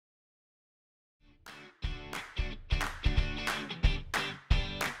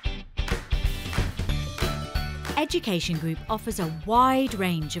Education Group offers a wide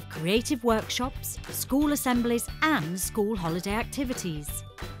range of creative workshops, school assemblies and school holiday activities.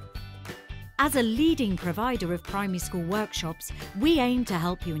 As a leading provider of primary school workshops, we aim to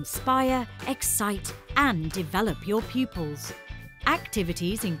help you inspire, excite and develop your pupils.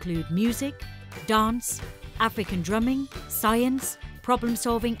 Activities include music, dance, African drumming, science, problem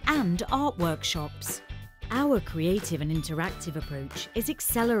solving and art workshops. Our creative and interactive approach is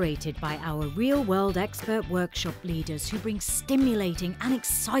accelerated by our real-world expert workshop leaders who bring stimulating and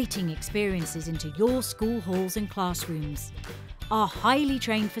exciting experiences into your school halls and classrooms. Our highly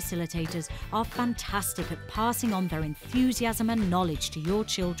trained facilitators are fantastic at passing on their enthusiasm and knowledge to your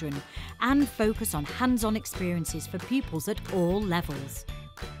children and focus on hands-on experiences for pupils at all levels.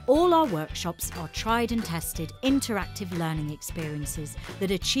 All our workshops are tried and tested interactive learning experiences that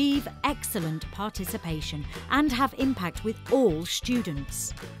achieve excellent participation and have impact with all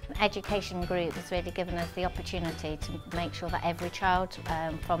students. Education Group has really given us the opportunity to make sure that every child,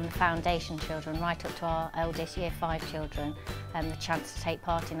 from the foundation children right up to our eldest Year 5 children, the chance to take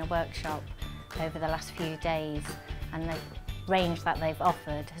part in a workshop over the last few days, and the range that they've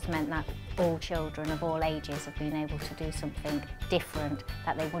offered has meant that all children of all ages have been able to do something different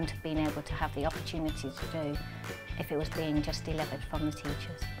that they wouldn't have been able to have the opportunity to do if it was being just delivered from the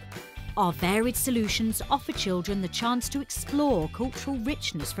teachers. Our varied solutions offer children the chance to explore cultural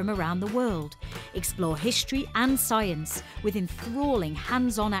richness from around the world, explore history and science with enthralling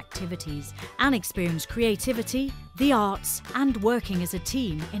hands-on activities, and experience creativity, the arts and working as a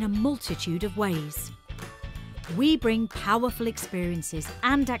team in a multitude of ways. We bring powerful experiences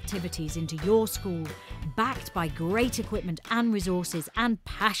and activities into your school, backed by great equipment and resources and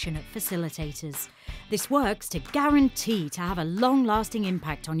passionate facilitators. This works to guarantee to have a long-lasting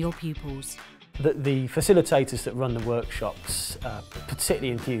impact on your pupils. The facilitators that run the workshops are particularly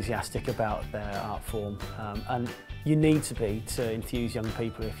enthusiastic about their art form, and you need to be to enthuse young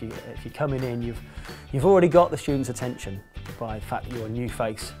people. If you're coming in, you've already got the students' attention by the fact that you're a new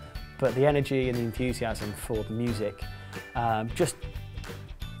face. But the energy and the enthusiasm for the music just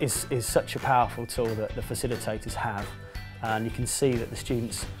is such a powerful tool that the facilitators have, and you can see that the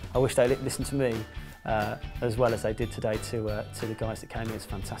students, I wish they listened to me as well as they did today to the guys that came in. It's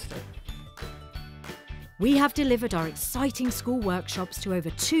fantastic. We have delivered our exciting school workshops to over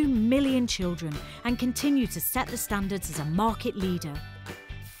 2 million children and continue to set the standards as a market leader.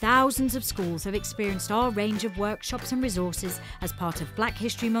 Thousands of schools have experienced our range of workshops and resources as part of Black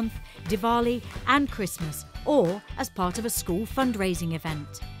History Month, Diwali and Christmas, or as part of a school fundraising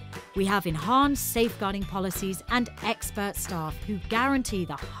event. We have enhanced safeguarding policies and expert staff who guarantee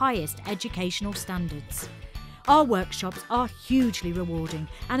the highest educational standards. Our workshops are hugely rewarding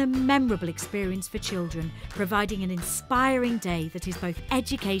and a memorable experience for children, providing an inspiring day that is both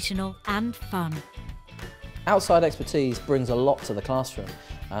educational and fun. Outside expertise brings a lot to the classroom.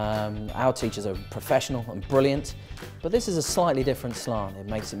 Our teachers are professional and brilliant, but this is a slightly different slant. It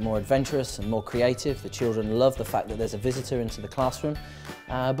makes it more adventurous and more creative. The children love the fact that there's a visitor into the classroom,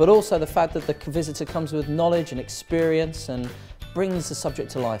 but also the fact that the visitor comes with knowledge and experience and brings the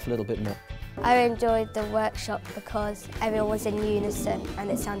subject to life a little bit more. I enjoyed the workshop because everyone was in unison and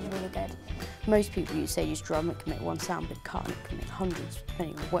it sounded really good. Most people you say use drum, it can make one sound, but it can't. It can make hundreds,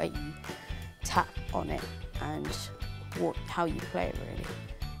 depending on where you tap on it and how you play it, really.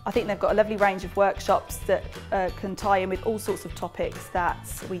 I think they've got a lovely range of workshops that can tie in with all sorts of topics that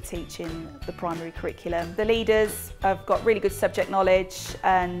we teach in the primary curriculum. The leaders have got really good subject knowledge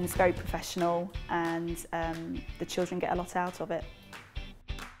and very professional, and the children get a lot out of it.